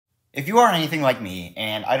If you are anything like me,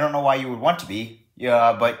 and I don't know why you would want to be,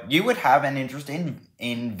 but you would have an interest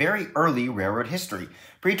in very early railroad history.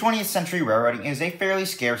 Pre-20th century railroading is a fairly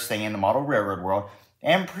scarce thing in the model railroad world,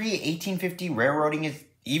 and pre-1850 railroading is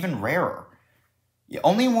even rarer.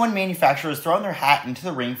 Only one manufacturer has thrown their hat into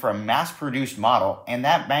the ring for a mass-produced model, and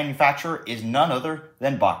that manufacturer is none other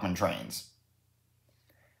than Bachmann trains.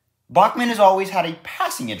 Bachmann has always had a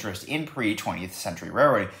passing interest in pre-20th century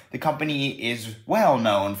railroading. The company is well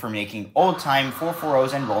known for making old-time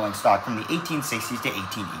 440s and rolling stock from the 1860s to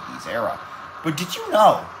 1880s era. But did you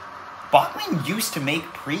know Bachmann used to make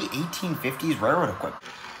pre-1850s railroad equipment?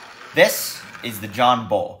 This is the John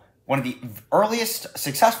Bull, one of the earliest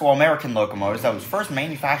successful American locomotives that was first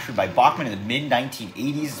manufactured by Bachmann in the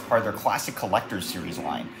mid-1980s as part of their Classic Collectors series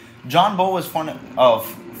line. John Bull was one of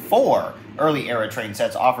 4 early era train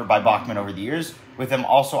sets offered by Bachmann over the years, with them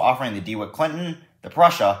also offering the DeWitt Clinton, the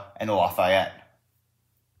Prussia, and the Lafayette.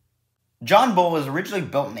 John Bull was originally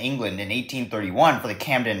built in England in 1831 for the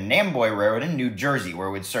Camden and Amboy Railroad in New Jersey, where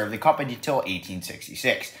it would serve the company until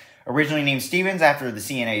 1866. Originally named Stevens after the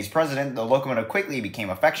CNA's president, the locomotive quickly became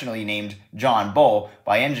affectionately named John Bull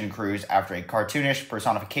by engine crews after a cartoonish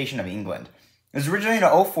personification of England. It was originally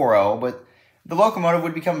an 040, but the locomotive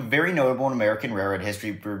would become very notable in American railroad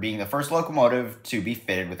history for being the first locomotive to be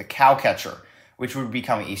fitted with a cow catcher, which would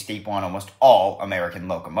become a staple on almost all American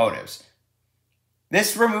locomotives.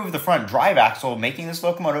 This removed the front drive axle, making this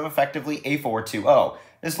locomotive effectively a 420.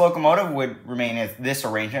 This locomotive would remain in this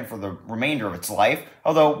arrangement for the remainder of its life,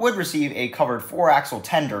 although it would receive a covered 4-axle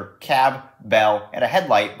tender, cab, bell, and a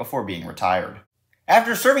headlight before being retired.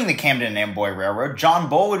 After serving the Camden and Amboy Railroad, John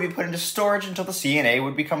Bull would be put into storage until the CNA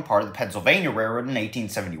would become part of the Pennsylvania Railroad in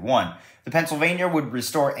 1871. The Pennsylvania would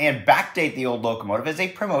restore and backdate the old locomotive as a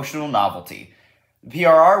promotional novelty. The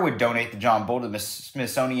PRR would donate the John Bull to the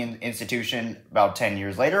Smithsonian Institution about 10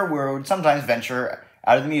 years later, where it would sometimes venture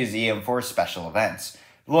out of the museum for special events.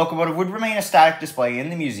 The locomotive would remain a static display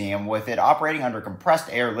in the museum, with it operating under compressed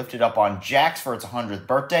air lifted up on jacks for its 100th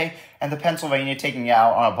birthday, and the Pennsylvania taking it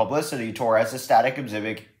out on a publicity tour as a static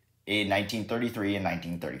exhibit in 1933 and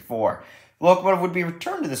 1934. The locomotive would be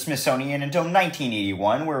returned to the Smithsonian until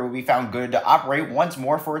 1981, where it would be found good to operate once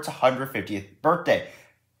more for its 150th birthday.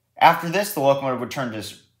 After this, the locomotive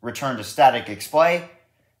would return to static display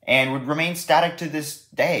and would remain static to this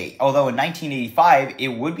day, although in 1985, it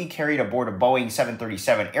would be carried aboard a Boeing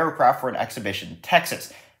 737 aircraft for an exhibition in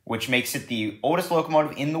Texas, which makes it the oldest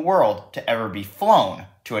locomotive in the world to ever be flown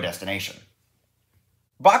to a destination.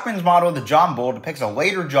 Bachmann's model, the John Bull, depicts a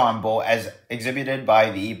later John Bull as exhibited by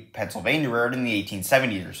the Pennsylvania Railroad in the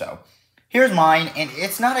 1870s or so. Here's mine, and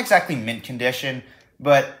it's not exactly mint condition,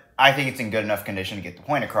 but I think it's in good enough condition to get the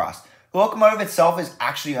point across. The locomotive itself is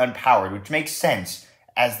actually unpowered, which makes sense,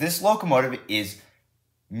 as this locomotive is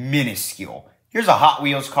minuscule. Here's a Hot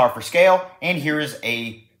Wheels car for scale, and here's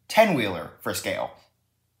a 10-wheeler for scale.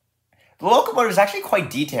 The locomotive is actually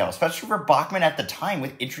quite detailed, especially for Bachmann at the time,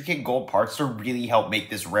 with intricate gold parts to really help make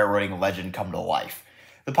this railroading legend come to life.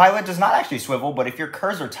 The pilot does not actually swivel, but if your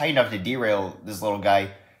curves are tight enough to derail this little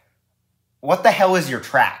guy, what the hell is your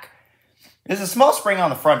track? There's a small spring on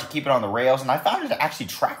the front to keep it on the rails, and I found it to actually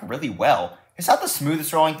track really well. It's not the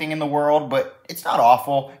smoothest rolling thing in the world, but it's not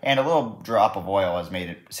awful, and a little drop of oil has made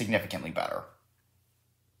it significantly better.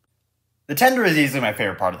 The tender is easily my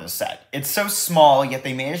favorite part of this set. It's so small, yet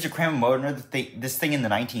they managed to cram a motor into this thing in the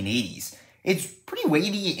 1980s. It's pretty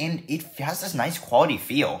weighty, and it has this nice quality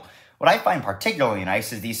feel. What I find particularly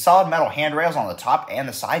nice is these solid metal handrails on the top and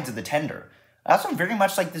the sides of the tender. I also very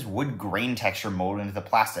much like this wood grain texture molded into the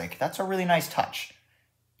plastic. That's a really nice touch.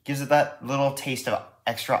 Gives it that little taste of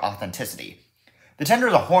extra authenticity. The tender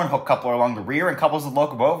is a horn hook coupler along the rear and couples the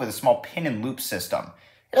locomotive with a small pin and loop system.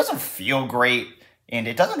 It doesn't feel great, and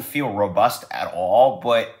it doesn't feel robust at all,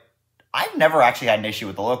 but I've never actually had an issue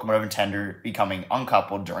with the locomotive and tender becoming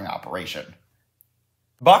uncoupled during operation.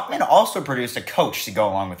 Bachmann also produced a coach to go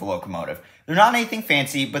along with the locomotive. They're not anything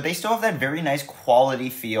fancy, but they still have that very nice quality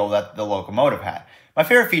feel that the locomotive had. My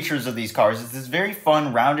favorite features of these cars is this very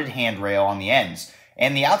fun rounded handrail on the ends,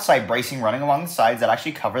 and the outside bracing running along the sides that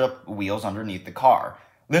actually cover the wheels underneath the car.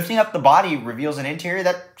 Lifting up the body reveals an interior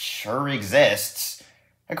that sure exists.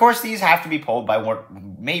 Of course, these have to be pulled by what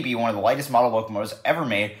may be one of the lightest model locomotives ever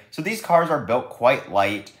made, so these cars are built quite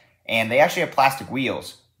light, and they actually have plastic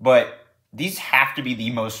wheels, but these have to be the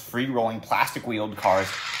most free-rolling plastic-wheeled cars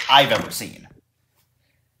I've ever seen.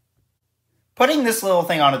 Putting this little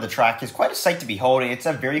thing onto the track is quite a sight to behold, and it's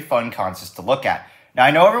a very fun concept to look at. Now,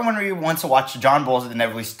 I know everyone really wants to watch John Bulls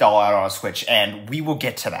inevitably stall out on a switch, and we will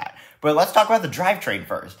get to that. But let's talk about the drivetrain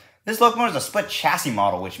first. This locomotive is a split chassis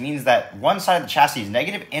model, which means that one side of the chassis is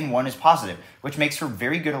negative and one is positive, which makes for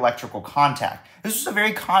very good electrical contact. This was a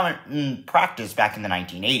very common practice back in the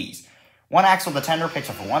 1980s. One axle of the tender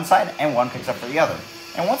picks up for one side and one picks up for the other.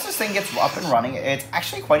 And once this thing gets up and running, it's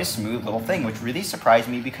actually quite a smooth little thing, which really surprised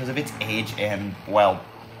me because of its age and, well,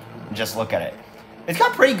 just look at it. It's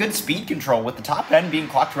got pretty good speed control, with the top end being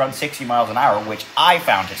clocked around 60 miles an hour, which I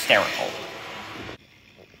found hysterical.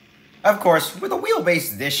 Of course, with a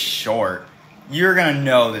wheelbase this short, you're gonna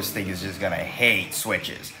know this thing is just gonna hate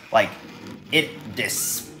switches. Like, it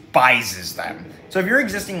despises them. So if your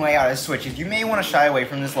existing layout has switches, you may want to shy away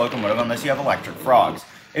from this locomotive unless you have electric frogs.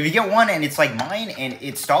 If you get one and it's like mine and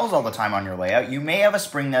it stalls all the time on your layout, you may have a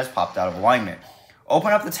spring that has popped out of alignment.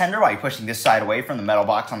 Open up the tender by pushing this side away from the metal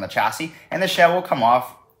box on the chassis, and the shell will come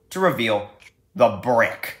off to reveal the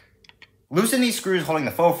brick. Loosen these screws holding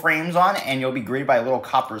the faux frames on, and you'll be greeted by a little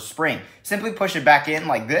copper spring. Simply push it back in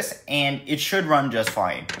like this, and it should run just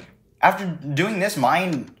fine. After doing this,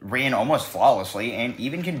 mine ran almost flawlessly, and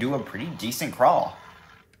even can do a pretty decent crawl.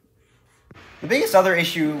 The biggest other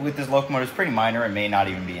issue with this locomotive is pretty minor and may not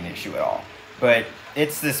even be an issue at all, but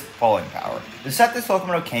it's this pulling power. The set this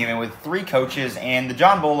locomotive came in with 3 coaches, and the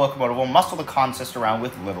John Bull locomotive will muscle the consist around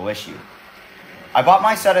with little issue. I bought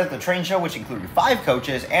my set at the train show, which included 5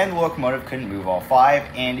 coaches, and the locomotive couldn't move all 5,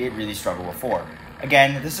 and it really struggled with 4.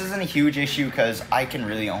 Again, this isn't a huge issue because I can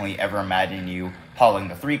really only ever imagine you hauling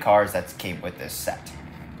the 3 cars that came with this set.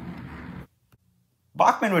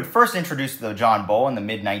 Bachmann would first introduce the John Bull in the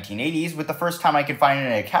mid-1980s, with the first time I could find it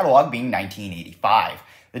in a catalog being 1985.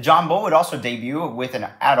 The John Bull would also debut with an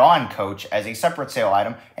add-on coach as a separate sale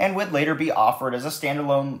item, and would later be offered as a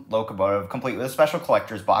standalone locomotive complete with a special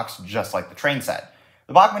collector's box just like the train set.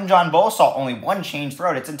 The Bachmann John Bull saw only one change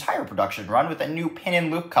throughout its entire production run, with a new pin and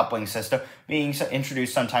loop coupling system being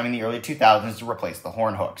introduced sometime in the early 2000s to replace the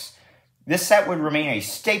horn hooks. This set would remain a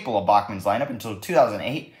staple of Bachmann's lineup until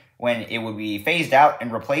 2008, when it would be phased out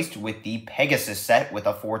and replaced with the Pegasus set with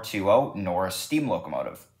a 420 Norris steam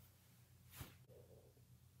locomotive.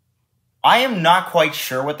 I am not quite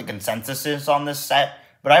sure what the consensus is on this set,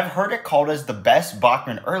 but I've heard it called as the best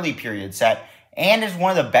Bachmann early period set, and is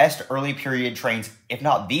one of the best early period trains, if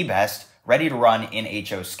not the best, ready to run in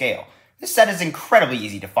HO scale. This set is incredibly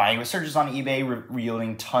easy to find, with searches on eBay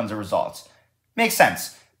yielding tons of results. Makes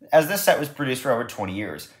sense, as this set was produced for over 20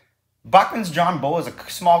 years. Bachmann's John Bull is a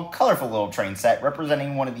small, colorful little train set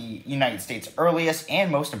representing one of the United States' earliest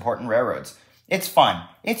and most important railroads. It's fun,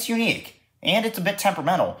 it's unique, and it's a bit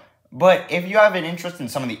temperamental. But if you have an interest in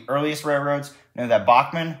some of the earliest railroads, know that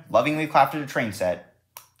Bachmann lovingly crafted a train set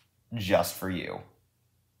just for you.